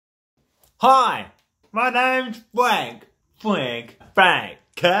Hi, my name's Frank. Frank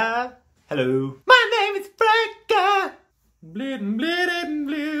Kerr. Hello. My name is Frank Kerr. Bleeding, bleeding,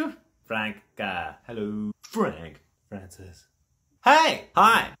 blue. Frank Kerr. Hello. Frank. Francis. Hey.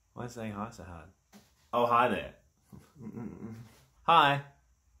 Hi. Why say hi so hard? Oh, hi there. Hi.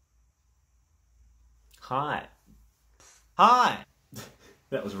 Hi. Hi.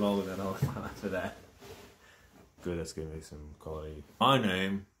 That was rolling that all after that. Good, that's giving me some quality. My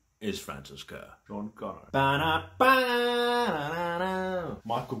name is Francis Kerr. John Connor.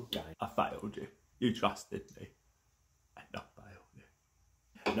 Michael Caine. I failed you. You trusted me. And I failed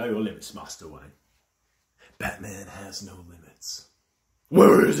you. Know your limits, Master Wayne. Batman has no limits.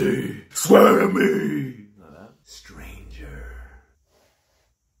 Where is he? Swear at me! Like that. Stranger.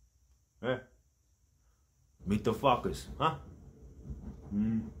 Hey. Meet the fuckers, huh?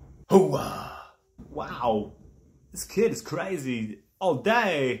 Hooah! Wow. This kid is crazy all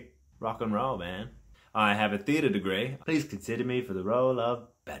day. Rock and roll, man. I have a theater degree. Please consider me for the role of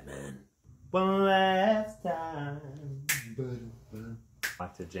Batman. One last time. I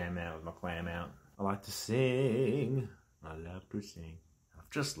like to jam out with my clam out. I like to sing. I love to sing.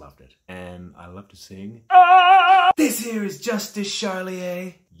 I've just loved it. And I love to sing. Ah! This here is Justice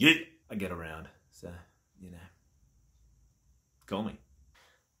Charlier. Yeah. I get around. So, you know. Call me.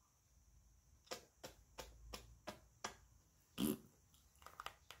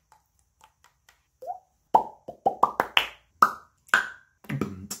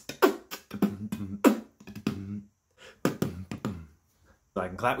 I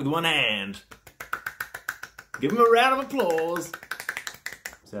can clap with one hand. Give him a round of applause.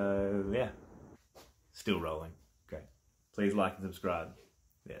 So, yeah. Still rolling. Great. Please like and subscribe.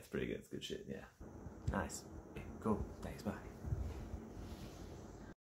 Yeah, it's pretty good. It's good shit. Yeah. Nice. Cool. Thanks. Bye.